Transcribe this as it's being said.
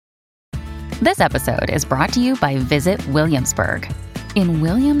This episode is brought to you by Visit Williamsburg. In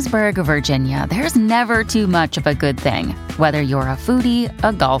Williamsburg, Virginia, there's never too much of a good thing. Whether you're a foodie,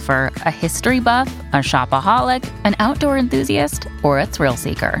 a golfer, a history buff, a shopaholic, an outdoor enthusiast, or a thrill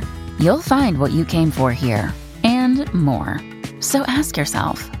seeker, you'll find what you came for here and more. So ask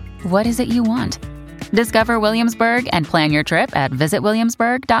yourself, what is it you want? Discover Williamsburg and plan your trip at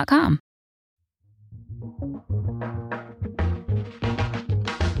visitwilliamsburg.com.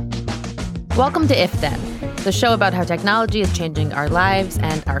 Welcome to If Then, the show about how technology is changing our lives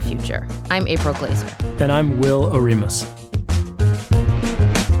and our future. I'm April Glaser. And I'm Will Oremus.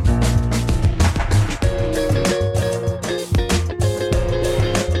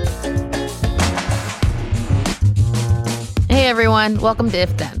 Hey everyone, welcome to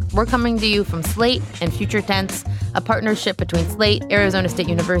If Then. We're coming to you from Slate and Future Tense, a partnership between Slate, Arizona State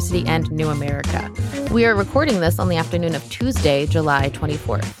University, and New America. We are recording this on the afternoon of Tuesday, July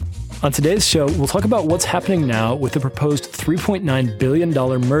 24th. On today's show, we'll talk about what's happening now with the proposed $3.9 billion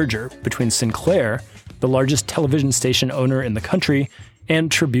merger between Sinclair, the largest television station owner in the country,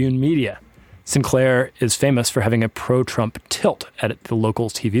 and Tribune Media. Sinclair is famous for having a pro-Trump tilt at the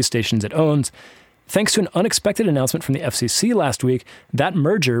local TV stations it owns. Thanks to an unexpected announcement from the FCC last week, that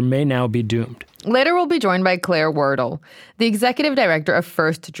merger may now be doomed. Later, we'll be joined by Claire Wardle, the executive director of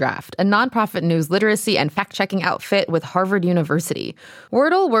First Draft, a nonprofit news literacy and fact-checking outfit with Harvard University.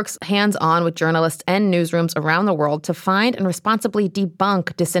 Wardle works hands-on with journalists and newsrooms around the world to find and responsibly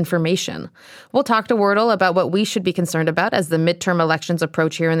debunk disinformation. We'll talk to Wardle about what we should be concerned about as the midterm elections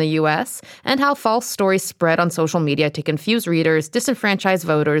approach here in the U.S., and how false stories spread on social media to confuse readers, disenfranchise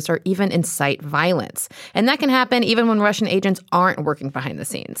voters, or even incite violence. And that can happen even when Russian agents aren't working behind the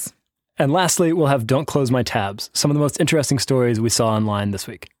scenes. And lastly, we'll have Don't Close My Tabs, some of the most interesting stories we saw online this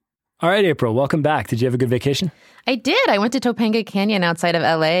week. All right, April, welcome back. Did you have a good vacation? I did. I went to Topanga Canyon outside of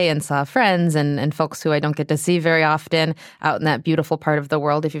LA and saw friends and folks who I don't get to see very often out in that beautiful part of the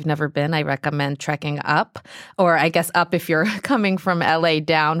world. If you've never been, I recommend trekking up, or I guess up if you're coming from LA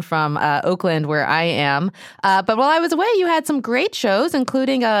down from Oakland, where I am. But while I was away, you had some great shows,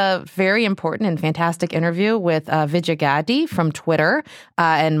 including a very important and fantastic interview with Vijaya Gadde from Twitter,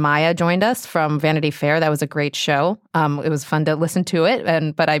 and Maya joined us from Vanity Fair. That was a great show. It was fun to listen to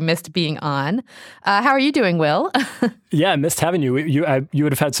it, but I missed being on. How are you doing, Will? Yeah, I missed having you. You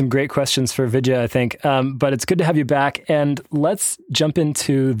would have had some great questions for Vijaya, I think. But it's good to have you back. And let's jump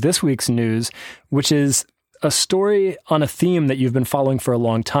into this week's news, which is a story on a theme that you've been following for a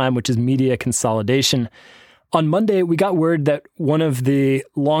long time, which is media consolidation. On Monday, we got word that one of the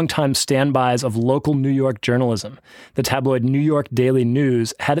longtime standbys of local New York journalism, the tabloid New York Daily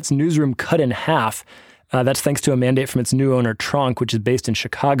News, had its newsroom cut in half. That's thanks to a mandate from its new owner, Tronc, which is based in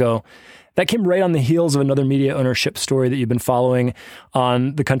Chicago. That came right on the heels of another media ownership story that you've been following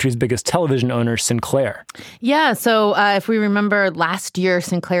on the country's biggest television owner, Sinclair. Yeah, so if we remember last year,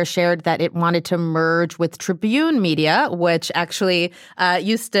 Sinclair shared that it wanted to merge with Tribune Media, which actually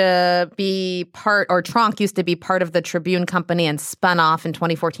used to be part, or Tronc used to be part of the Tribune company and spun off in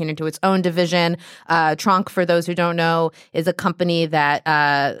 2014 into its own division. Tronc, for those who don't know, is a company that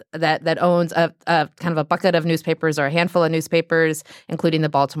owns a kind of a bucket of newspapers, or a handful of newspapers, including the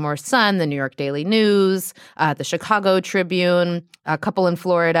Baltimore Sun, the New York Daily News, the Chicago Tribune, a couple in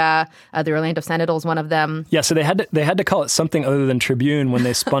Florida, the Orlando Sentinel is one of them. Yeah, so they had to call it something other than Tribune when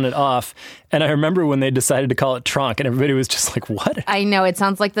they spun it off. And I remember when they decided to call it Tronc, and everybody was just like, what? I know, it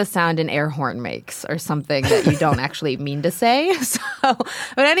sounds like the sound an air horn makes, or something that you don't actually mean to say. But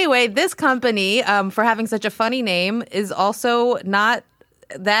anyway, this company, for having such a funny name, is also not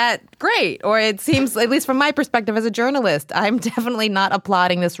that great, or it seems, at least from my perspective as a journalist, I'm definitely not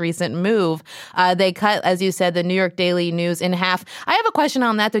applauding this recent move. They cut, as you said, the New York Daily News in half. I have a question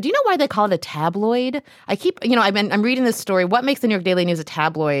on that, though. Do you know why they call it a tabloid? I'm reading this story. What makes the New York Daily News a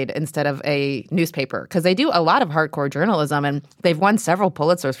tabloid instead of a newspaper? Because they do a lot of hardcore journalism, and they've won several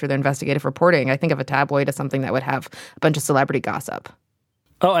Pulitzers for their investigative reporting. I think of a tabloid as something that would have a bunch of celebrity gossip.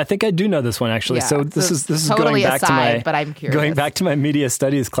 Oh, I think I do know this one, actually. Yeah, so this is totally going back aside, but I'm curious. Going back to my media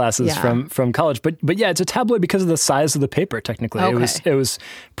studies classes from college. But yeah, it's a tabloid because of the size of the paper. Technically, okay. It was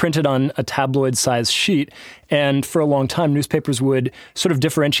printed on a tabloid size sheet, and for a long time, newspapers would sort of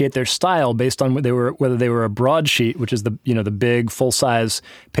differentiate their style based on whether they were a broadsheet, which is the big full size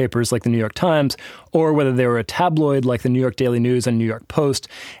papers like the New York Times, or whether they were a tabloid like the New York Daily News and New York Post.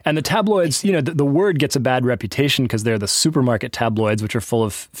 And the tabloids, the word gets a bad reputation because they're the supermarket tabloids, which are full of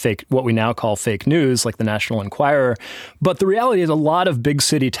of what we now call fake news, like the National Enquirer. But the reality is a lot of big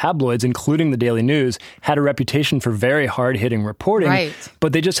city tabloids, including the Daily News, had a reputation for very hard-hitting reporting. Right.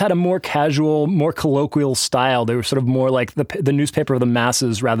 But they just had a more casual, more colloquial style. They were sort of more like the newspaper of the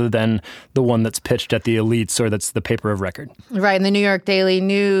masses rather than the one that's pitched at the elites or that's the paper of record. Right. And the New York Daily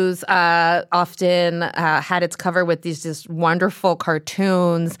News often had its cover with these just wonderful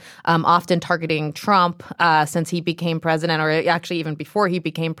cartoons, often targeting Trump since he became president, or actually even before he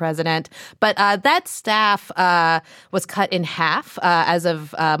became president. But that staff was cut in half as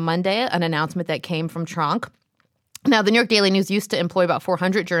of Monday, an announcement that came from Trump. Now, the New York Daily News used to employ about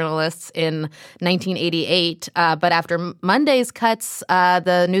 400 journalists in 1988, but after Monday's cuts,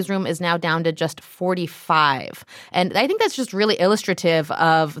 the newsroom is now down to just 45. And I think that's just really illustrative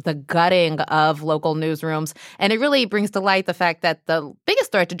of the gutting of local newsrooms. And it really brings to light the fact that the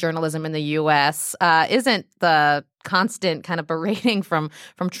biggest threat to journalism in the U.S. Isn't the constant kind of berating from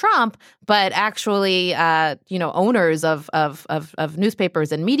Trump, but actually, owners of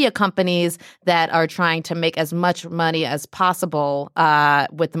newspapers and media companies that are trying to make as much money as possible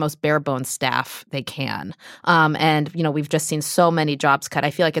with the most bare bones staff they can. And we've just seen so many jobs cut. I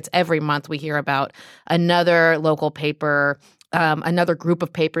feel like it's every month we hear about another local paper, another group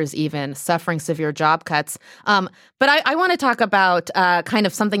of papers even suffering severe job cuts. But I want to talk about kind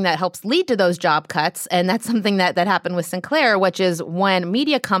of something that helps lead to those job cuts. And that's something that happened with Sinclair, which is when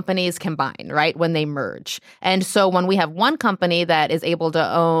media companies combine, right? When they merge. And so when we have one company that is able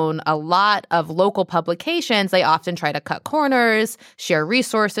to own a lot of local publications, they often try to cut corners, share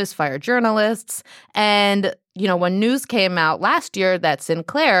resources, fire journalists. And when news came out last year that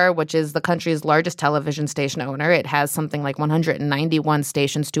Sinclair, which is the country's largest television station owner, it has something like 191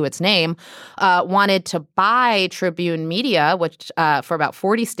 stations to its name, wanted to buy Tribune Media, which for about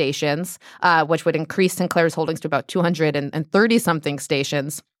 40 stations, which would increase Sinclair's holdings to about 230-something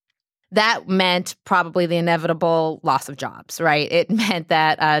stations. That meant probably the inevitable loss of jobs, right? It meant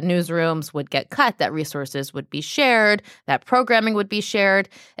that newsrooms would get cut, that resources would be shared, that programming would be shared.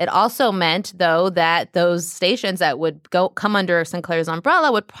 It also meant, though, that those stations that would come under Sinclair's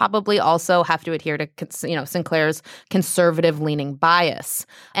umbrella would probably also have to adhere to, Sinclair's conservative-leaning bias.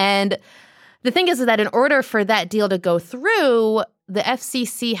 And the thing is that in order for that deal to go through, the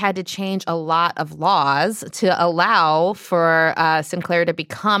FCC had to change a lot of laws to allow for Sinclair to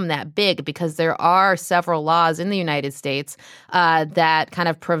become that big, because there are several laws in the United States that kind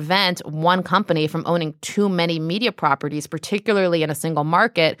of prevent one company from owning too many media properties, particularly in a single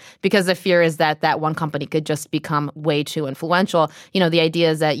market, because the fear is that that one company could just become way too influential. The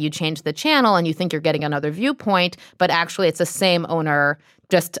idea is that you change the channel and you think you're getting another viewpoint, but actually it's the same owner,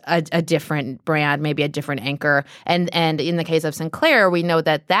 just a different brand, maybe a different anchor. And in the case of Sinclair, we know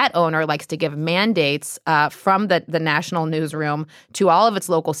that owner likes to give mandates from the national newsroom to all of its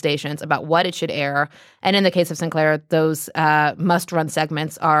local stations about what it should air. And in the case of Sinclair, those must-run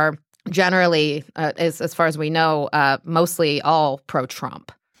segments are generally, as far as we know, mostly all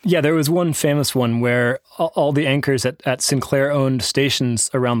pro-Trump. Yeah, there was one famous one where all the anchors at Sinclair-owned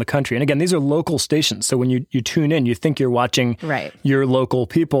stations around the country, and again, these are local stations, so when you tune in, you think you're watching your local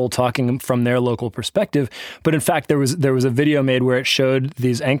people talking from their local perspective, but in fact, there was a video made where it showed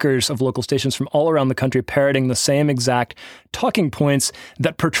these anchors of local stations from all around the country parroting the same exact talking points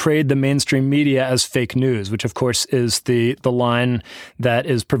that portrayed the mainstream media as fake news, which of course is the line that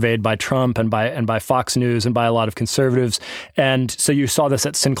is purveyed by Trump and by Fox News and by a lot of conservatives. And so you saw this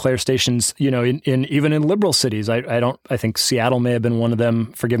at Sinclair stations, in even in liberal cities. I think Seattle may have been one of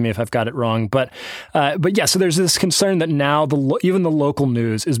them. Forgive me if I've got it wrong. But yeah, so there's this concern that now even the local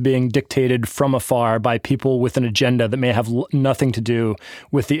news is being dictated from afar by people with an agenda that may have nothing to do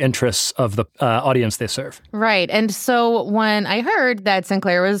with the interests of the audience they serve. Right. And so when I heard that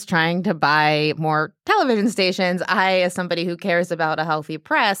Sinclair was trying to buy more television stations, I, as somebody who cares about a healthy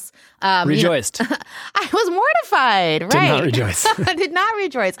press, rejoiced. I was mortified. Right. Did not rejoice. I did not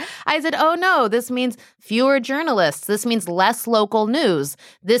rejoice. I said, oh no, this means fewer journalists. This means less local news.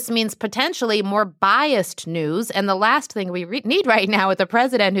 This means potentially more biased news. And the last thing we need right now with a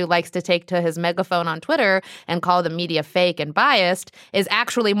president who likes to take to his megaphone on Twitter and call the media fake and biased is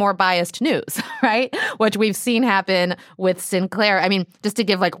actually more biased news, right? Which we've seen happen with Sinclair. I mean, just to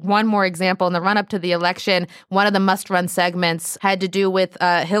give one more example, in the run-up to the election, one of the must-run segments had to do with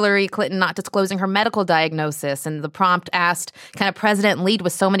Hillary Clinton not disclosing her medical diagnosis. And the prompt asked, can a president lead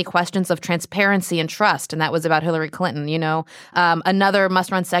with so many questions of transparency and trust? And that was about Hillary Clinton, Another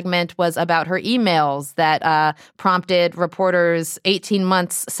must-run segment was about her emails that prompted reporters 18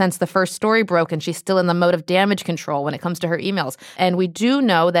 months since the first story broke, and she's still in the mode of damage control when it comes to her emails. And we do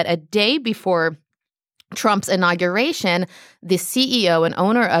know that a day before Trump's inauguration, the CEO and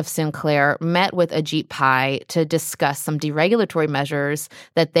owner of Sinclair met with Ajit Pai to discuss some deregulatory measures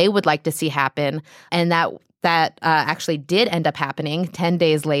that they would like to see happen, and that actually did end up happening 10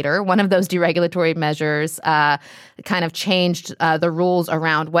 days later. One of those deregulatory measures kind of changed the rules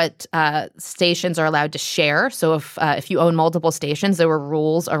around what stations are allowed to share. So if you own multiple stations, there were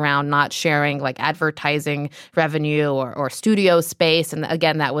rules around not sharing like advertising revenue or studio space. And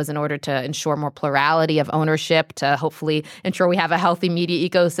again, that was in order to ensure more plurality of ownership, to hopefully ensure we have a healthy media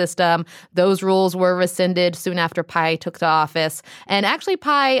ecosystem. Those rules were rescinded soon after Pai took to office. And actually,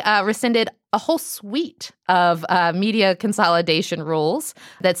 Pai rescinded a whole suite of media consolidation rules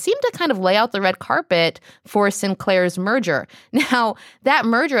that seem to kind of lay out the red carpet for Sinclair's merger. Now, that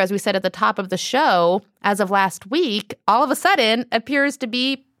merger, as we said at the top of the show, as of last week, all of a sudden appears to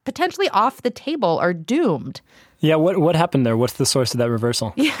be potentially off the table or doomed. Yeah, what happened there? What's the source of that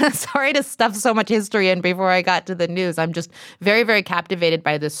reversal? Yeah, sorry to stuff so much history in before I got to the news. I'm just very, very captivated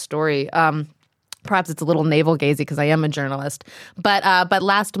by this story. Perhaps it's a little navel-gazing because I am a journalist. But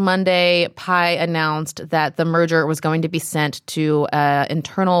last Monday, Pai announced that the merger was going to be sent to an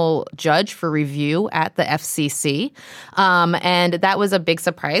internal judge for review at the FCC. And that was a big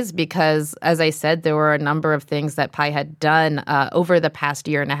surprise because, as I said, there were a number of things that Pai had done over the past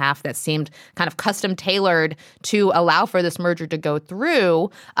year and a half that seemed kind of custom-tailored to allow for this merger to go through.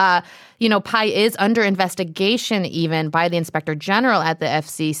 Pai is under investigation even by the Inspector General at the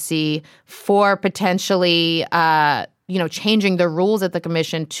FCC for potentially, changing the rules at the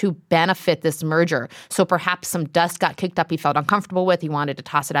commission to benefit this merger. So perhaps some dust got kicked up he felt uncomfortable with. He wanted to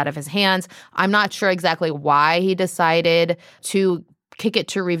toss it out of his hands. I'm not sure exactly why he decided to kick it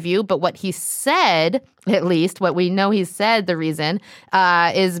to review, but what he said, at least what we know he said, the reason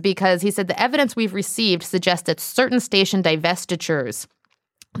is because he said the evidence we've received suggests that certain station divestitures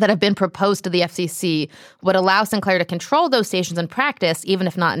that have been proposed to the FCC would allow Sinclair to control those stations in practice, even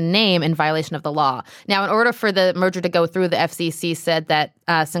if not in name, in violation of the law. Now, in order for the merger to go through, the FCC said that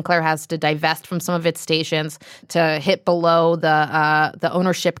Sinclair has to divest from some of its stations to hit below the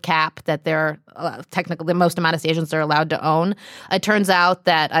ownership cap that they're technically the most amount of stations they're allowed to own. It turns out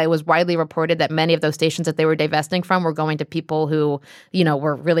that it was widely reported that many of those stations that they were divesting from were going to people who,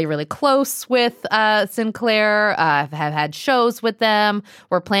 were really, really close with Sinclair, have had shows with them,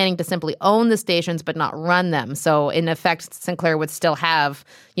 were planning to simply own the stations but not run them. So in effect, Sinclair would still have,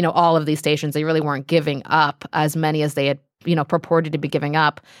 all of these stations. They really weren't giving up as many as they had purported to be giving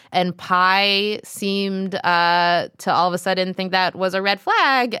up. And Pai seemed to all of a sudden think that was a red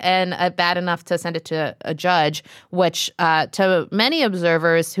flag and bad enough to send it to a judge, which to many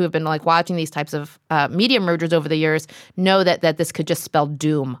observers who have been watching these types of media mergers over the years know that this could just spell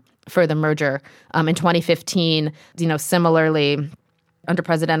doom for the merger. In 2015, similarly, under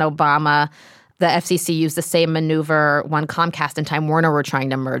President Obama, the FCC used the same maneuver when Comcast and Time Warner were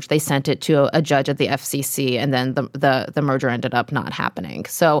trying to merge. They sent it to a judge at the FCC, and then the merger ended up not happening.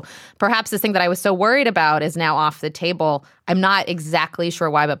 So perhaps this thing that I was so worried about is now off the table. I'm not exactly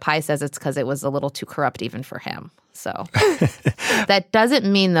sure why, but Pai says it's because it was a little too corrupt even for him. So that doesn't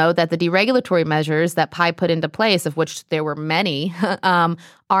mean, though, that the deregulatory measures that Pai put into place, of which there were many,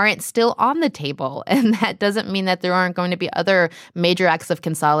 aren't still on the table. And that doesn't mean that there aren't going to be other major acts of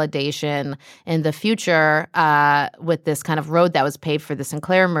consolidation in the future with this kind of road that was paved for the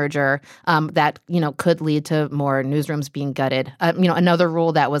Sinclair merger that, could lead to more newsrooms being gutted. Another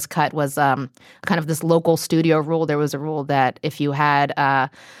rule that was cut was kind of this local studio rule. There was a rule that if you had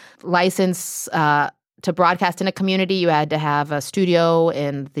license to broadcast in a community, you had to have a studio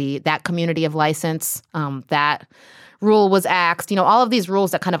in that community of license. That rule was axed. All of these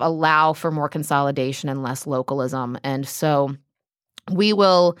rules that kind of allow for more consolidation and less localism. And so we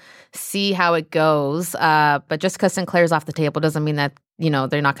will see how it goes. But just because Sinclair's off the table doesn't mean that,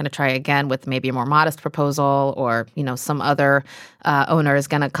 they're not going to try again with maybe a more modest proposal, or, some other owner is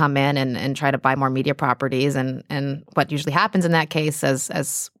going to come in and try to buy more media properties. And what usually happens in that case,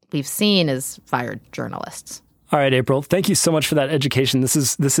 as we've seen, is fired journalists. All right, April, thank you so much for that education. This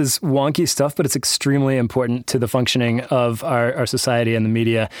is wonky stuff, but it's extremely important to the functioning of our society and the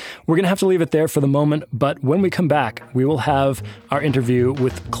media. We're going to have to leave it there for the moment, but when we come back, we will have our interview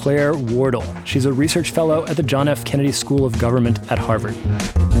with Claire Wardle. She's a research fellow at the John F. Kennedy School of Government at Harvard.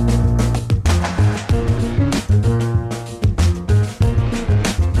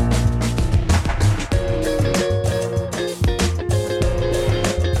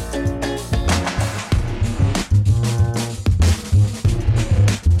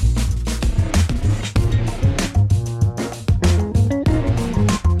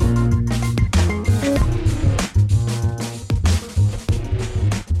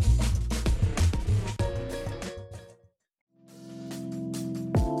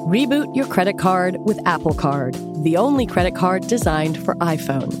 Reboot your credit card with Apple Card, the only credit card designed for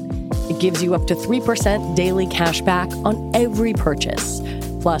iPhone. It gives you up to 3% daily cash back on every purchase.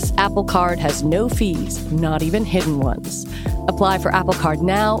 Plus, Apple Card has no fees, not even hidden ones. Apply for Apple Card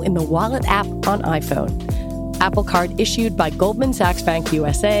now in the Wallet app on iPhone. Apple Card issued by Goldman Sachs Bank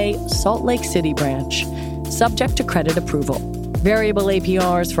USA, Salt Lake City branch. Subject to credit approval. Variable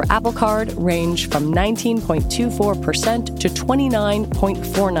APRs for Apple Card range from 19.24% to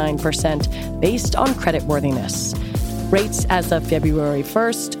 29.49% based on creditworthiness. Rates as of February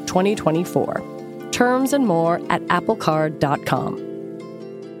 1st, 2024. Terms and more at applecard.com.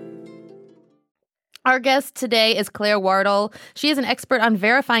 Our guest today is Claire Wardle. She is an expert on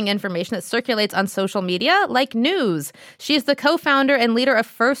verifying information that circulates on social media, like news. She is the co-founder and leader of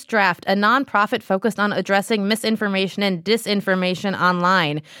First Draft, a nonprofit focused on addressing misinformation and disinformation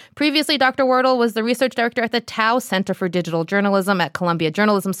online. Previously, Dr. Wardle was the research director at the Tao Center for Digital Journalism at Columbia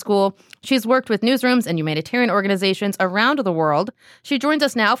Journalism School. She's worked with newsrooms and humanitarian organizations around the world. She joins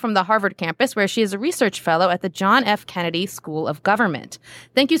us now from the Harvard campus, where she is a research fellow at the John F. Kennedy School of Government.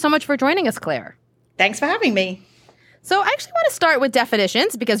 Thank you so much for joining us, Claire. Thanks for having me. So I actually want to start with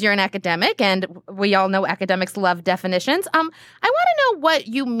definitions because you're an academic and we all know academics love definitions. I want to know what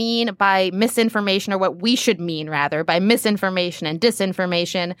you mean by misinformation, or what we should mean, rather, by misinformation and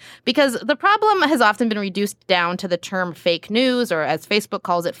disinformation, because the problem has often been reduced down to the term fake news, or as Facebook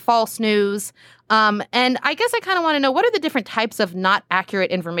calls it, false news. And I guess I kind of want to know, what are the different types of not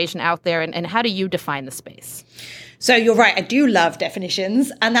accurate information out there, and how do you define the space? So you're right, I do love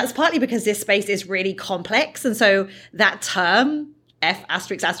definitions, and that's partly because this space is really complex. And so that term, F***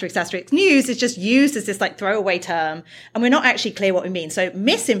 news, is just used as this like throwaway term, and we're not actually clear what we mean. So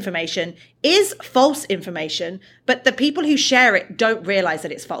misinformation is false information, but the people who share it don't realize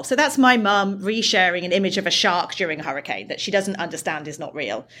that it's false. So that's my mum resharing an image of a shark during a hurricane that she doesn't understand is not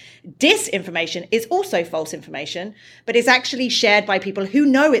real. Disinformation is also false information, but it's actually shared by people who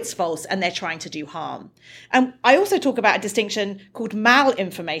know it's false and they're trying to do harm. And I also talk about a distinction called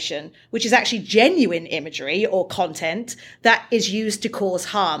malinformation, which is actually genuine imagery or content that is used to cause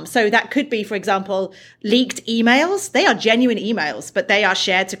harm. So that could be, for example, leaked emails. They are genuine emails, but they are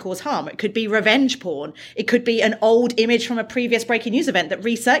shared to cause harm. It could be revenge porn. It could be an old image from a previous breaking news event that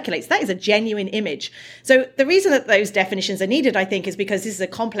recirculates. That is a genuine image. So the reason that those definitions are needed, I think, is because this is a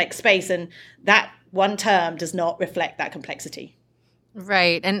complex space, and that one term does not reflect that complexity.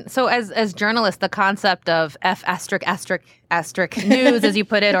 Right. And so as journalists, the concept of F*** news, as you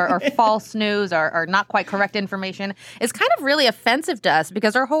put it, or false news, or not quite correct information is kind of really offensive to us,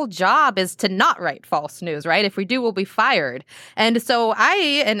 because our whole job is to not write false news, right? If we do, we'll be fired. And so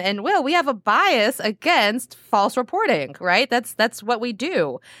I and Will, we have a bias against false reporting, right? That's what we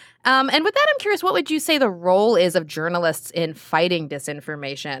do. And with that, I'm curious, what would you say the role is of journalists in fighting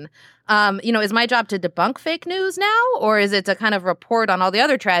disinformation? Is my job to debunk fake news now, or is it to kind of report on all the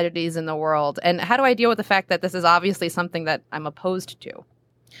other tragedies in the world? And how do I deal with the fact that this is obviously something that I'm opposed to?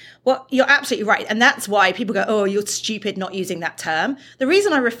 Well, you're absolutely right. And that's why people go, oh, you're stupid not using that term. The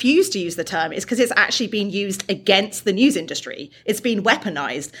reason I refuse to use the term is because it's actually being used against the news industry. It's been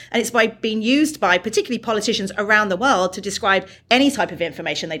weaponized, and it's being used by particularly politicians around the world to describe any type of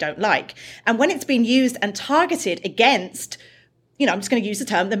information they don't like. And when it's been used and targeted against, I'm just going to use the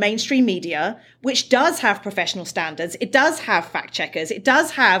term, the mainstream media, which does have professional standards. It does have fact checkers. It does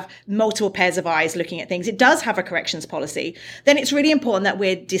have multiple pairs of eyes looking at things. It does have a corrections policy. Then it's really important that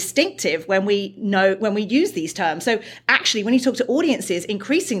we're distinctive when we use these terms. So actually, when you talk to audiences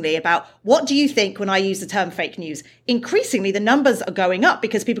increasingly about what do you think when I use the term fake news, increasingly the numbers are going up,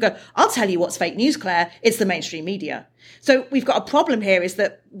 because people go, I'll tell you what's fake news, Claire. It's the mainstream media. So we've got a problem here, is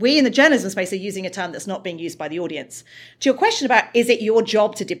that we in the journalism space are using a term that's not being used by the audience. To your question about, is it your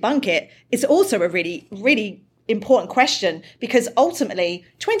job to debunk it? It's also a really, really important question, because ultimately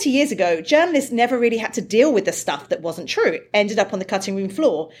 20 years ago, journalists never really had to deal with the stuff that wasn't true. It ended up on the cutting room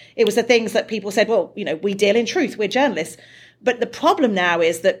floor. It was the things that people said, well, we deal in truth. We're journalists. But the problem now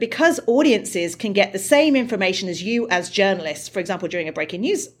is that because audiences can get the same information as you as journalists, for example, during a breaking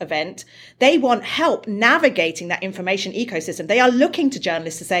news event, they want help navigating that information ecosystem. They are looking to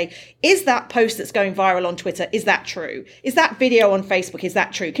journalists to say, is that post that's going viral on Twitter, is that true? Is that video on Facebook, is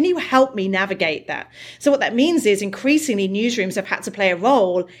that true? Can you help me navigate that? So what that means is increasingly newsrooms have had to play a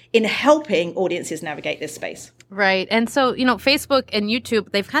role in helping audiences navigate this space. Right. And so, Facebook and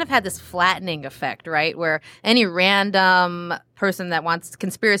YouTube, they've kind of had this flattening effect, right? Where any random person that wants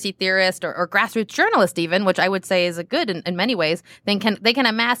conspiracy theorist or grassroots journalist even, which I would say is a good in many ways, they can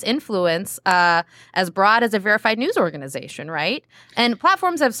amass influence as broad as a verified news organization, right? And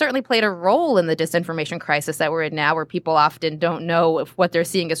platforms have certainly played a role in the disinformation crisis that we're in now, where people often don't know if what they're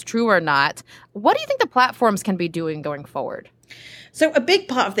seeing is true or not. What do you think the platforms can be doing going forward? So a big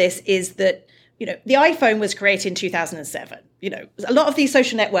part of this is that, the iPhone was created in 2007. A lot of these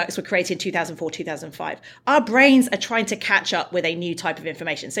social networks were created in 2004, 2005. Our brains are trying to catch up with a new type of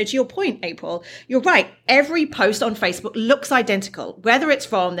information. So to your point, April, you're right. Every post on Facebook looks identical, whether it's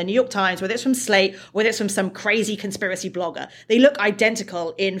from the New York Times, whether it's from Slate, whether it's from some crazy conspiracy blogger. They look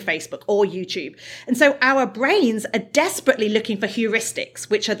identical in Facebook or YouTube. And so our brains are desperately looking for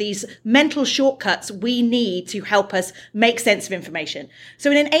heuristics, which are these mental shortcuts we need to help us make sense of information. So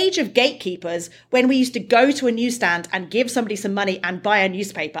in an age of gatekeepers, when we used to go to a newsstand and give somebody some money and buy a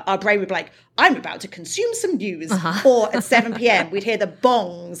newspaper, our brain would be like, I'm about to consume some news. Or at 7 p.m., we'd hear the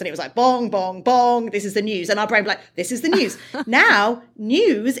bongs and it was like, bong, bong, bong, this is the news. And our brain would be like, this is the news. Now,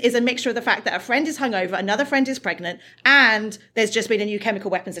 news is a mixture of the fact that a friend is hungover, another friend is pregnant, and there's just been a new chemical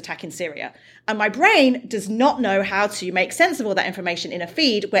weapons attack in Syria. And my brain does not know how to make sense of all that information in a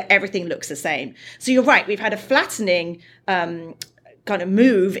feed where everything looks the same. So you're right, we've had a flattening kind of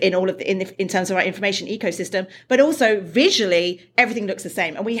move in all of in terms of our information ecosystem, but also visually everything looks the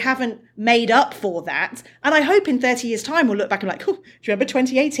same, and we haven't made up for that. And I hope in 30 years' time we'll look back and be like, oh, do you remember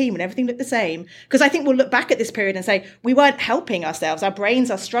 2018 when everything looked the same? Because I think we'll look back at this period and say we weren't helping ourselves. Our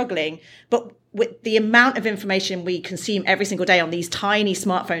brains are struggling, but with the amount of information we consume every single day on these tiny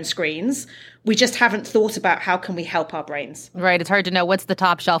smartphone screens, we just haven't thought about how can we help our brains. Right. It's hard to know what's the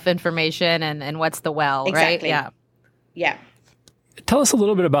top shelf information and what's the well, exactly. Right? Yeah. Tell us a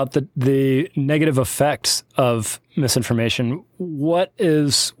little bit about the negative effects of misinformation.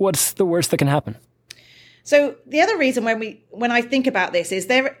 What's the worst that can happen? So the other reason when I think about this is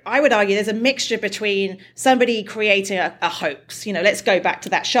I would argue there's a mixture between somebody creating a hoax. Let's go back to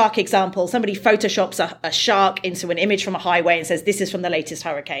that shark example. Somebody photoshops a shark into an image from a highway and says, this is from the latest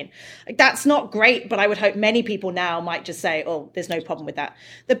hurricane. That's not great, but I would hope many people now might just say, oh, there's no problem with that.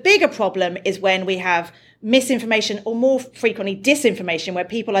 The bigger problem is when we have misinformation, or more frequently disinformation, where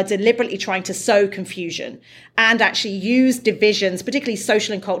people are deliberately trying to sow confusion and actually use divisions, particularly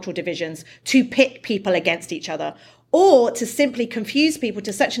social and cultural divisions, to pit people against each other, or to simply confuse people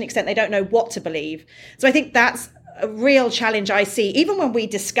to such an extent they don't know what to believe. So I think that's a real challenge I see, even when we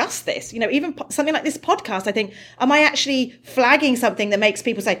discuss this, even something like this podcast. I think, am I actually flagging something that makes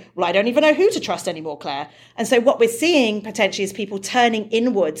people say, well, I don't even know who to trust anymore, Claire? And so what we're seeing potentially is people turning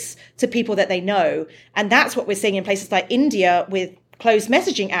inwards to people that they know. And that's what we're seeing in places like India with closed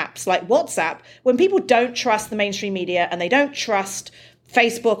messaging apps like WhatsApp, when people don't trust the mainstream media and they don't trust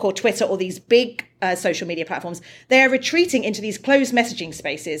Facebook or Twitter or these big social media platforms, they're retreating into these closed messaging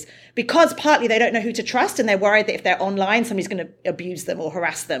spaces because partly they don't know who to trust and they're worried that if they're online, somebody's going to abuse them or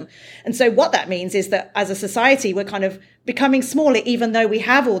harass them. And so what that means is that as a society, we're kind of becoming smaller, even though we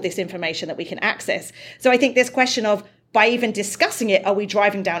have all this information that we can access. So I think this question of, by even discussing it, are we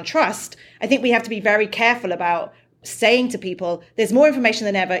driving down trust? I think we have to be very careful about saying to people, there's more information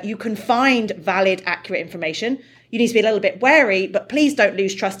than ever. You can find valid, accurate information. You need to be a little bit wary, but please don't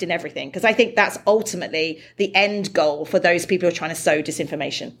lose trust in everything, because I think that's ultimately the end goal for those people who are trying to sow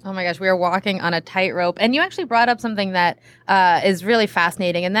disinformation. Oh my gosh, we are walking on a tightrope. And you actually brought up something that is really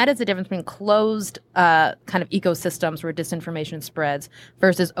fascinating, and that is the difference between closed kind of ecosystems where disinformation spreads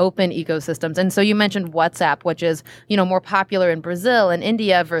versus open ecosystems. And so you mentioned WhatsApp, which is, more popular in Brazil and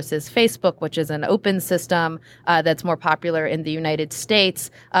India, versus Facebook, which is an open system that's more popular in the United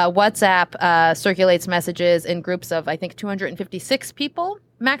States. WhatsApp circulates messages in groups of, I think, 256 people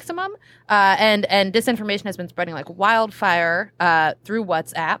maximum. And disinformation has been spreading like wildfire through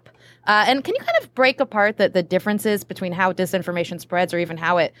WhatsApp. And can you kind of break apart the differences between how disinformation spreads, or even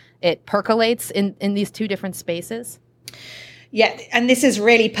how it percolates in these two different spaces? Yeah, and this is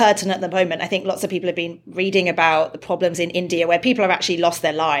really pertinent at the moment. I think lots of people have been reading about the problems in India where people have actually lost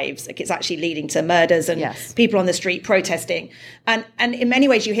their lives. Like, it's actually leading to murders and people on the street protesting. And in many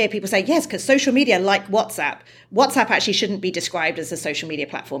ways you hear people say, yes, because social media like WhatsApp actually shouldn't be described as a social media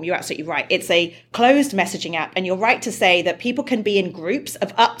platform. You're absolutely right. It's a closed messaging app. And you're right to say that people can be in groups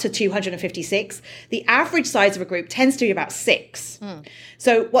of up to 256. The average size of a group tends to be about 6.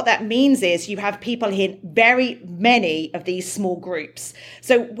 So what that means is you have people in very many of these small groups.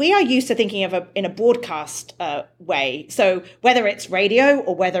 So we are used to thinking of in a broadcast way. So whether it's radio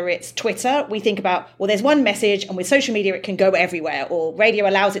or whether it's Twitter, we think about, well, there's one message, and with social media, it can go everywhere, or radio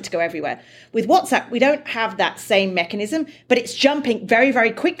allows it to go everywhere. With WhatsApp, we don't have that same mechanism, but it's jumping very,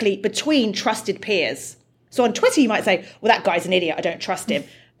 very quickly between trusted peers. So on Twitter, you might say, well, that guy's an idiot. I don't trust him.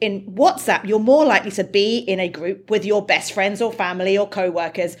 In WhatsApp, you're more likely to be in a group with your best friends or family or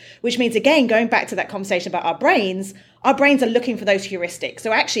co-workers, which means, again, going back to that conversation about our brains are looking for those heuristics.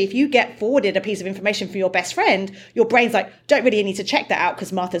 So actually, if you get forwarded a piece of information from your best friend, your brain's like, don't really need to check that out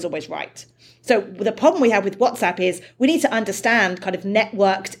because Martha's always right. So the problem we have with WhatsApp is we need to understand kind of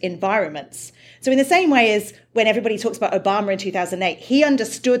networked environments. So in the same way as when everybody talks about Obama in 2008, he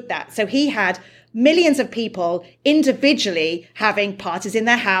understood that. So he had millions of people individually having parties in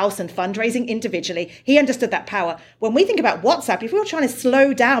their house and fundraising individually. He understood that power. When we think about WhatsApp, if we were trying to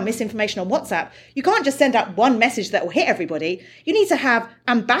slow down misinformation on WhatsApp, you can't just send out one message that will hit everybody. You need to have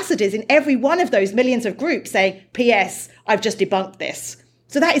ambassadors in every one of those millions of groups saying, P.S., I've just debunked this.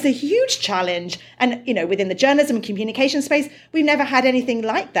 So that is a huge challenge. And, within the journalism and communication space, we've never had anything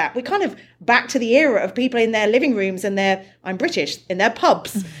like that. We're kind of back to the era of people in their living rooms and I'm British, in their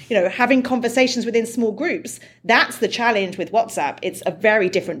pubs, having conversations within small groups. That's the challenge with WhatsApp. It's a very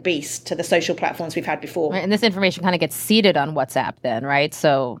different beast to the social platforms we've had before. Right, and this information kind of gets seeded on WhatsApp then, right?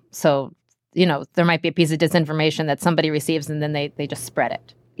 So there might be a piece of disinformation that somebody receives and then they just spread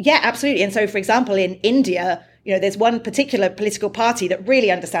it. Yeah, absolutely. And so, for example, in India, there's one particular political party that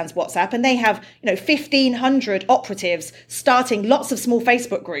really understands WhatsApp, and they have, 1,500 operatives starting lots of small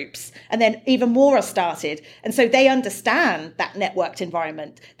Facebook groups, and then even more are started. And so they understand that networked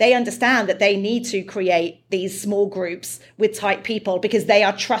environment. They understand that they need to create these small groups with tight people because they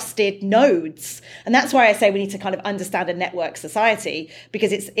are trusted nodes. And that's why I say we need to kind of understand a network society,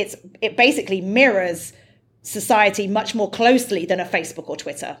 because it basically mirrors society much more closely than a Facebook or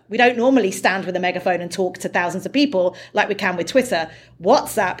Twitter. We don't normally stand with a megaphone and talk to thousands of people like we can with Twitter.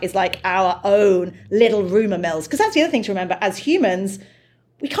 WhatsApp is like our own little rumor mills. Because that's the other thing to remember. As humans,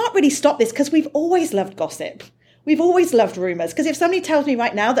 we can't really stop this because we've always loved gossip. We've always loved rumors. Because if somebody tells me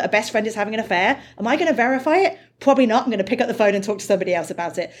right now that a best friend is having an affair, am I going to verify it? Probably not. I'm going to pick up the phone and talk to somebody else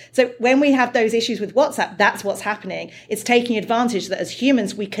about it. So when we have those issues with WhatsApp, that's what's happening. It's taking advantage that as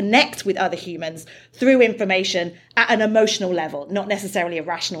humans, we connect with other humans through information at an emotional level, not necessarily a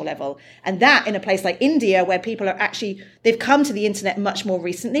rational level. And that in a place like India, where people are they've come to the internet much more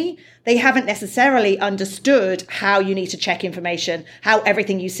recently, they haven't necessarily understood how you need to check information, how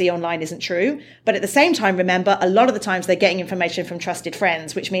everything you see online isn't true. But at the same time, remember, a lot of the times they're getting information from trusted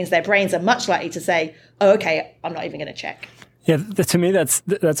friends, which means their brains are much likely to say, oh, okay, I'm not even going to check. Yeah, to me, that's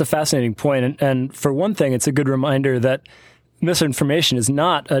a fascinating point. And for one thing, it's a good reminder that misinformation is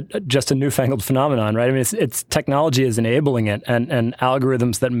not just a newfangled phenomenon, right? I mean, it's technology is enabling it, and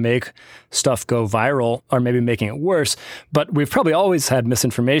algorithms that make stuff go viral are maybe making it worse. But we've probably always had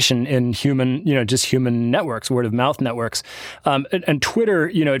misinformation in human networks, word of mouth networks. And Twitter,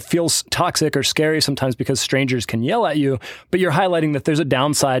 it feels toxic or scary sometimes because strangers can yell at you, but you're highlighting that there's a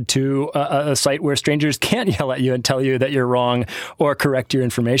downside to a site where strangers can't yell at you and tell you that you're wrong or correct your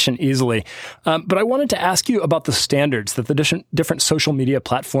information easily. But I wanted to ask you about the standards that the different social media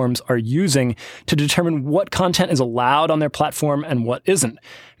platforms are using to determine what content is allowed on their platform and what isn't.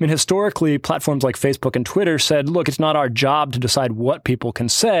 I mean, historically, platforms like Facebook and Twitter said, look, it's not our job to decide what people can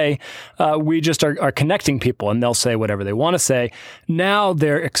say. We just are connecting people and they'll say whatever they want to say. Now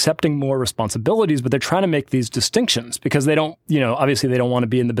they're accepting more responsibilities, but they're trying to make these distinctions because they don't, obviously they don't want to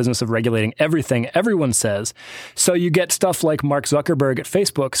be in the business of regulating everything everyone says. So you get stuff like Mark Zuckerberg at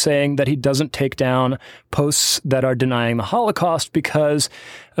Facebook saying that he doesn't take down posts that are denying the Holocaust because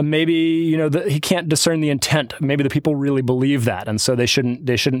maybe, he can't discern the intent. Maybe the people really believe that. And so they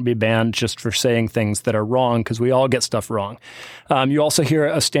shouldn't be banned just for saying things that are wrong because we all get stuff wrong. You also hear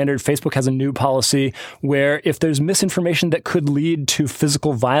a standard, Facebook has a new policy where if there's misinformation that could lead to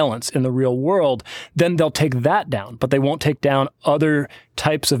physical violence in the real world, then they'll take that down, but they won't take down other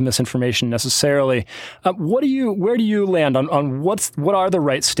types of misinformation necessarily. Where do you land on what are the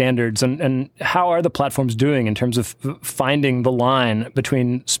right standards and how are the platforms doing in terms of finding the line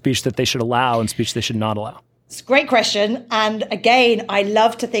between speech that they should allow and speech they should not allow? It's a great question. And again, I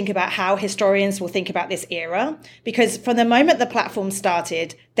love to think about how historians will think about this era, because from the moment the platform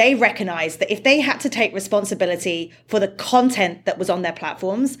started, they recognized that if they had to take responsibility for the content that was on their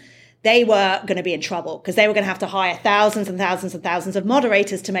platforms, they were going to be in trouble because they were going to have to hire thousands and thousands and thousands of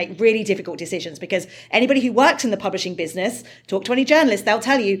moderators to make really difficult decisions. Because anybody who works in the publishing business, talk to any journalist, they'll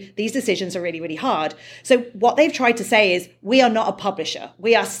tell you these decisions are really, really hard. So what they've tried to say is we are not a publisher.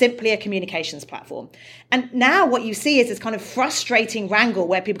 We are simply a communications platform. And now what you see is this kind of frustrating wrangle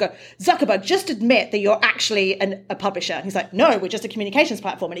where people go, Zuckerberg, just admit that you're actually a publisher. And he's like, no, we're just a communications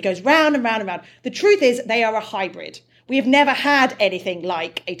platform. And it goes round and round and round. The truth is they are a hybrid. We have never had anything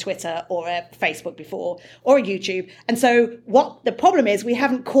like a Twitter or a Facebook before, or a YouTube. And so what the problem is, we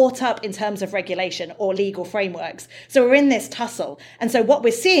haven't caught up in terms of regulation or legal frameworks. So we're in this tussle. And so what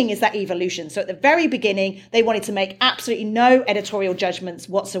we're seeing is that evolution. So at the very beginning, they wanted to make absolutely no editorial judgments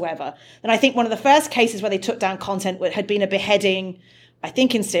whatsoever. And I think one of the first cases where they took down content had been a beheading, I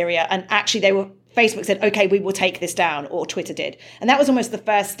think in Syria. And actually Facebook said, okay, we will take this down, or Twitter did. And that was almost the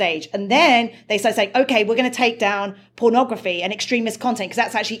first stage. And then they started saying, okay, we're going to take down pornography and extremist content because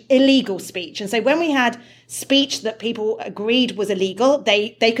that's actually illegal speech. And so when we had speech that people agreed was illegal,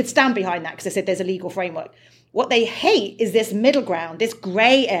 they could stand behind that because they said there's a legal framework. What they hate is this middle ground, this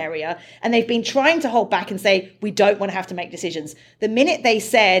gray area. And they've been trying to hold back and say, we don't want to have to make decisions. The minute they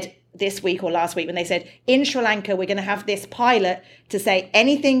said this week or last week, when they said in Sri Lanka, we're going to have this pilot to say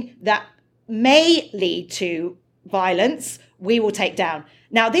anything that may lead to violence, we will take down.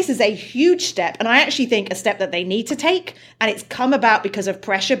 Now, this is a huge step, and I actually think a step that they need to take, and it's come about because of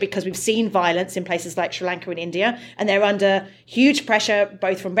pressure, because we've seen violence in places like Sri Lanka and India, and they're under huge pressure,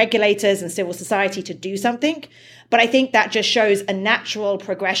 both from regulators and civil society, to do something. But I think that just shows a natural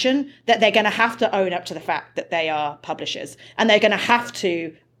progression that they're going to have to own up to the fact that they are publishers, and they're going to have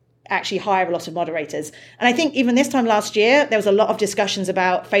to actually hire a lot of moderators. And I think even this time last year, there was a lot of discussions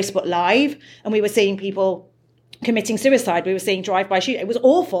about Facebook Live, and we were seeing people committing suicide. We were seeing drive-by shooting. It was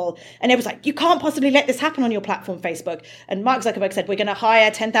awful. And it was like, you can't possibly let this happen on your platform, Facebook. And Mark Zuckerberg said, we're going to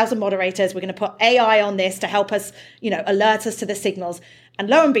hire 10,000 moderators. We're going to put AI on this to help us, alert us to the signals. And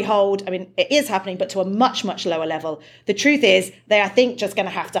lo and behold, I mean, it is happening, but to a much, much lower level. The truth is, they, I think, just going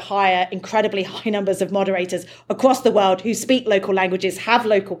to have to hire incredibly high numbers of moderators across the world who speak local languages, have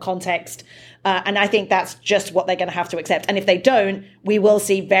local context. And I think that's just what they're going to have to accept. And if they don't, we will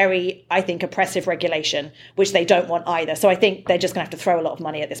see very, I think, oppressive regulation, which they don't want either. So I think they're just going to have to throw a lot of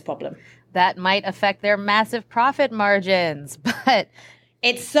money at this problem. That might affect their massive profit margins, but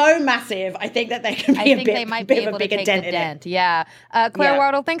it's so massive. I think that they can be they might be able to take the dent. Yeah. Claire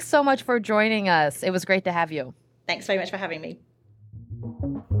Wardle, thanks so much for joining us. It was great to have you. Thanks very much for having me.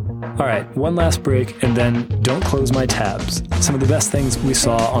 All right, one last break, and then don't close my tabs. Some of the best things we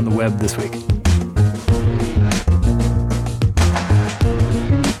saw on the web this week.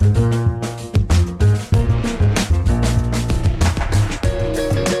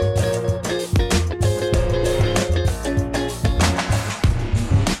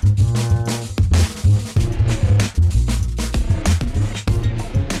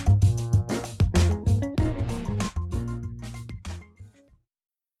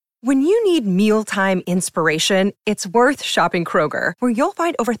 When you need mealtime inspiration, it's worth shopping Kroger, where you'll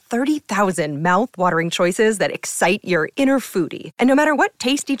find over 30,000 mouth-watering choices that excite your inner foodie. And no matter what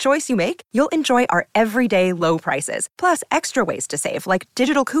tasty choice you make, you'll enjoy our everyday low prices, plus extra ways to save, like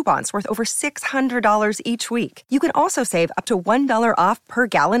digital coupons worth over $600 each week. You can also save up to $1 off per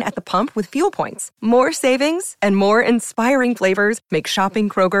gallon at the pump with fuel points. More savings and more inspiring flavors make shopping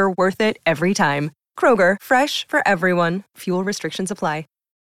Kroger worth it every time. Kroger, fresh for everyone. Fuel restrictions apply.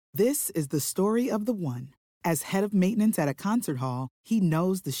 This is the story of the one. As head of maintenance at a concert hall, he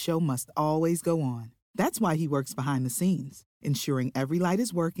knows the show must always go on. That's why he works behind the scenes, ensuring every light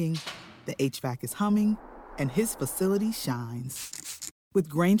is working, the HVAC is humming, and his facility shines. With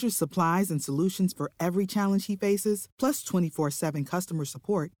Grainger's supplies and solutions for every challenge he faces, plus 24/7 customer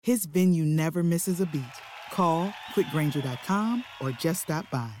support, his venue never misses a beat. Call quickgrainger.com or just stop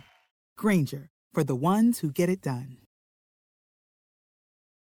by. Grainger, for the ones who get it done.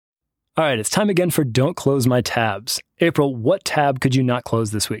 All right, it's time again for Don't Close My Tabs. April, what tab could you not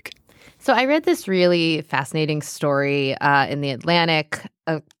close this week? So I read this really fascinating story in The Atlantic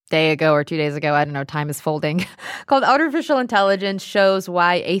a day ago or 2 days ago. I don't know, time is folding, called Artificial Intelligence Shows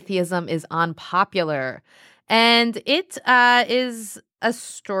Why Atheism is Unpopular. And it is a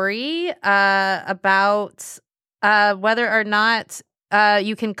story about whether or not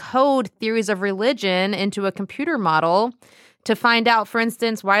you can code theories of religion into a computer model to find out, for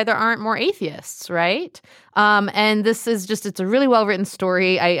instance, why there aren't more atheists, right? And this is it's a really well-written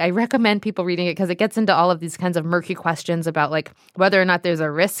story. I recommend people reading it because it gets into all of these kinds of murky questions about like whether or not there's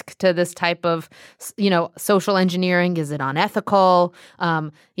a risk to this type of, social engineering. Is it unethical?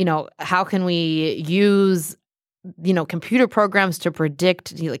 How can we use, computer programs to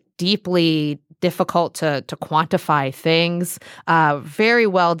predict deeply difficult to quantify things? Very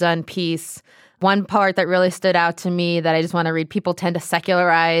well done piece. One part that really stood out to me that I just want to read: people tend to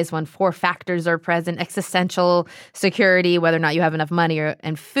secularize when 4 factors are present: existential security, whether or not you have enough money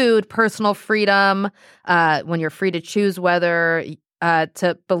and food; personal freedom, when you're free to choose whether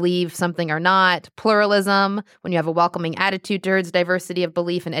to believe something or not, pluralism, when you have a welcoming attitude towards diversity of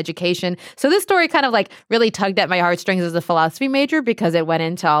belief and education. So this story kind of like really tugged at my heartstrings as a philosophy major because it went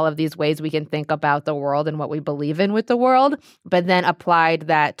into all of these ways we can think about the world and what we believe in with the world, but then applied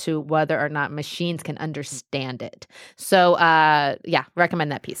that to whether or not machines can understand it. So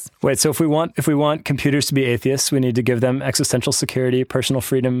recommend that piece. Wait, so if we want computers to be atheists, we need to give them existential security, personal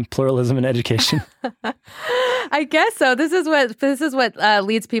freedom, pluralism, and education. I guess so. This is what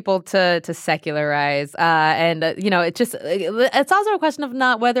leads people to secularize, it's also a question of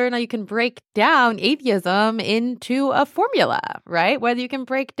not whether or not you can break down atheism into a formula, right? Whether you can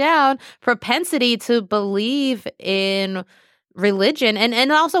break down propensity to believe in religion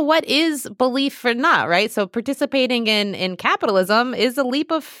and also what is belief or not, right? So participating in capitalism is a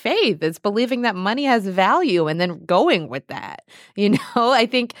leap of faith. It's believing that money has value and then going with that. I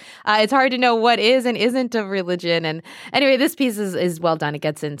think it's hard to know what is and isn't a religion. And anyway, this piece is well done. It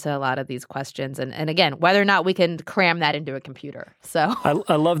gets into a lot of these questions. And again, whether or not we can cram that into a computer. So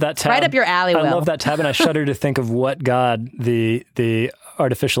I love that tab. Right up your alley, Will. I love that tab, and I shudder to think of what God the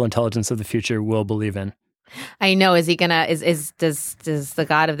artificial intelligence of the future will believe in. I know. Is he gonna? Does the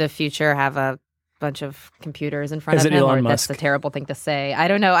God of the future have a bunch of computers in front of him? Elon Musk? That's a terrible thing to say. I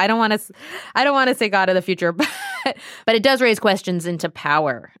don't know. I don't want to say God of the future, but it does raise questions into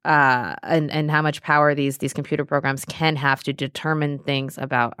power and how much power these computer programs can have to determine things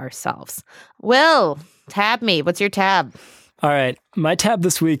about ourselves. Will, tab me. What's your tab? All right, my tab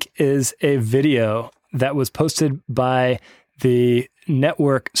this week is a video that was posted by the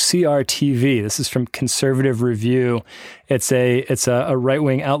network CRTV. This is from Conservative Review. It's a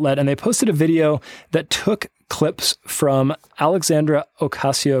right-wing outlet, and they posted a video that took clips from Alexandra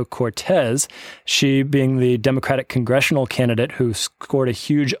Ocasio-Cortez, she being the Democratic congressional candidate who scored a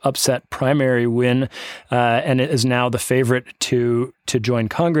huge upset primary win and is now the favorite to join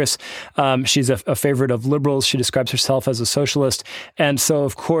Congress. She's a favorite of liberals. She describes herself as a socialist. And so,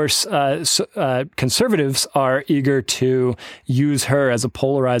 of course, conservatives are eager to use her as a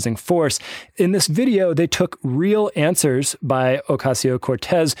polarizing force. In this video, they took real answers by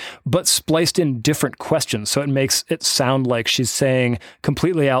Ocasio-Cortez, but spliced in different questions. So it makes it sound like she's saying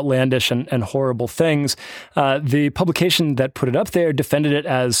completely outlandish and horrible things. The publication that put it up there defended it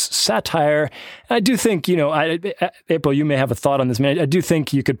as satire. I do think, April, you may have a thought on this. I do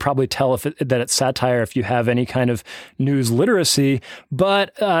think you could probably tell that it's satire if you have any kind of news literacy,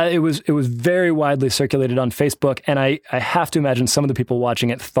 but it was very widely circulated on Facebook, and I have to imagine some of the people watching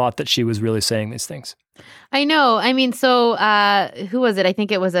it thought that she was really saying these things. I know. I mean, so who was it? I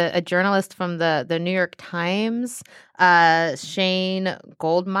think it was a journalist from the New York Times, Shane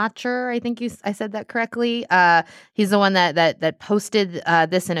Goldmacher. I think I said that correctly. He's the one that posted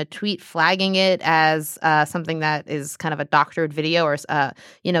this in a tweet, flagging it as something that is kind of a doctored video or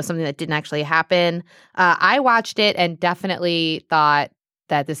something that didn't actually happen. I watched it and definitely thought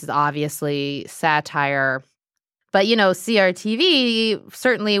that this is obviously satire. But, CRTV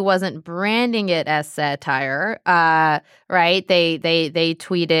certainly wasn't branding it as satire, right? They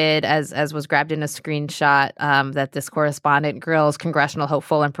tweeted, as was grabbed in a screenshot, that this correspondent grills congressional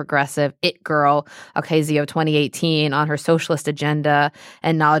hopeful and progressive it girl, Ocasio 2018, on her socialist agenda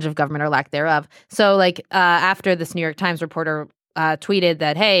and knowledge of government or lack thereof. So, after this New York Times reporter tweeted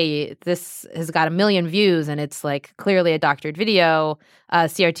that, hey, this has got 1 million views and it's clearly a doctored video,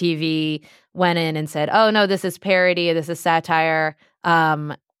 CRTV went in and said, oh, no, this is parody, this is satire.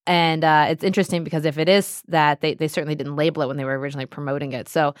 And it's interesting because if it is that, they certainly didn't label it when they were originally promoting it.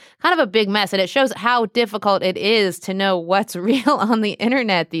 So kind of a big mess. And it shows how difficult it is to know what's real on the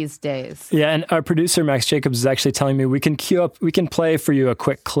internet these days. Yeah, and our producer, Max Jacobs, is actually telling me we can play for you a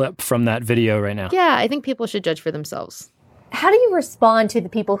quick clip from that video right now. Yeah, I think people should judge for themselves. How do you respond to the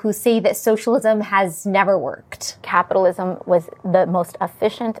people who say that socialism has never worked? Capitalism was the most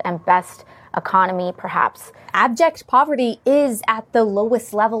efficient and best economy, perhaps. Abject poverty is at the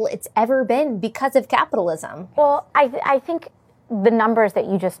lowest level it's ever been because of capitalism. Well, I think the numbers that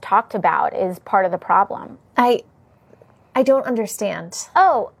you just talked about is part of the problem. I don't understand.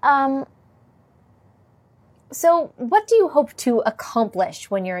 So what do you hope to accomplish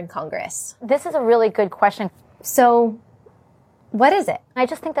when you're in Congress? This is a really good question. So what is it? I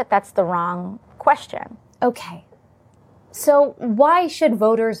just think that that's the wrong question. Okay. So why should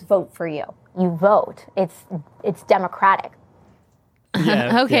voters vote for you? You vote. It's democratic.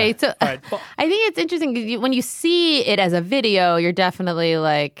 Yeah, okay, yeah. So right. Well, I think it's interesting when you see it as a video, you're definitely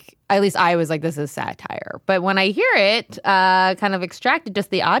at least I was this is satire. But when I hear it kind of extracted, just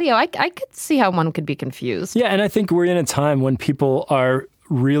the audio, I could see how one could be confused. Yeah, and I think we're in a time when people are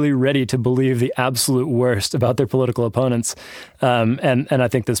really ready to believe the absolute worst about their political opponents. And I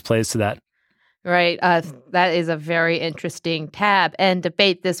think this plays to that. Right. That is a very interesting tab and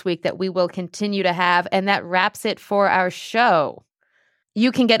debate this week that we will continue to have. And that wraps it for our show.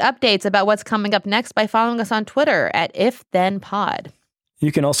 You can get updates about what's coming up next by following us on Twitter at IfThenPod.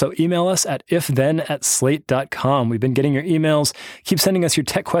 You can also email us at ifthen@slate.com. We've been getting your emails. Keep sending us your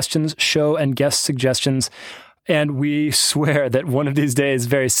tech questions, show and guest suggestions. And we swear that one of these days,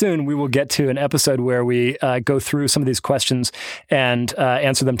 very soon, we will get to an episode where we go through some of these questions and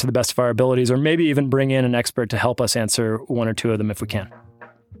answer them to the best of our abilities, or maybe even bring in an expert to help us answer one or two of them if we can.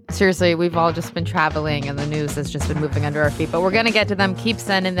 Seriously, we've all just been traveling and the news has just been moving under our feet, but we're going to get to them. Keep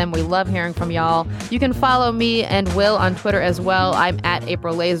sending them. We love hearing from y'all. You can follow me and Will on Twitter as well. I'm at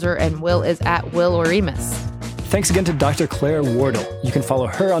April Laser and Will is at Will Oremus. Thanks again to Dr. Claire Wardle. You can follow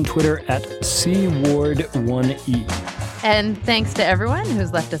her on Twitter at CWard1E. And thanks to everyone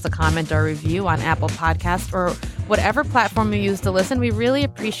who's left us a comment or review on Apple Podcasts or whatever platform you use to listen. We really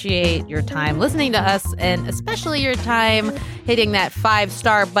appreciate your time listening to us, and especially your time hitting that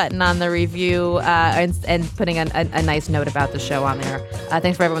 5-star button on the review and putting a nice note about the show on there.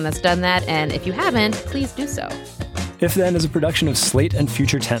 Thanks for everyone that's done that. And if you haven't, please do so. If Then is a production of Slate and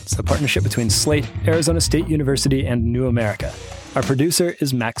Future Tense, a partnership between Slate, Arizona State University, and New America. Our producer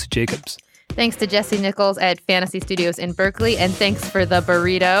is Max Jacobs. Thanks to Jesse Nichols at Fantasy Studios in Berkeley, and thanks for the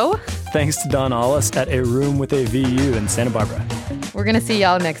burrito. Thanks to Don Allis at A Room with a VU in Santa Barbara. We're going to see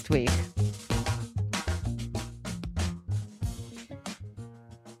y'all next week.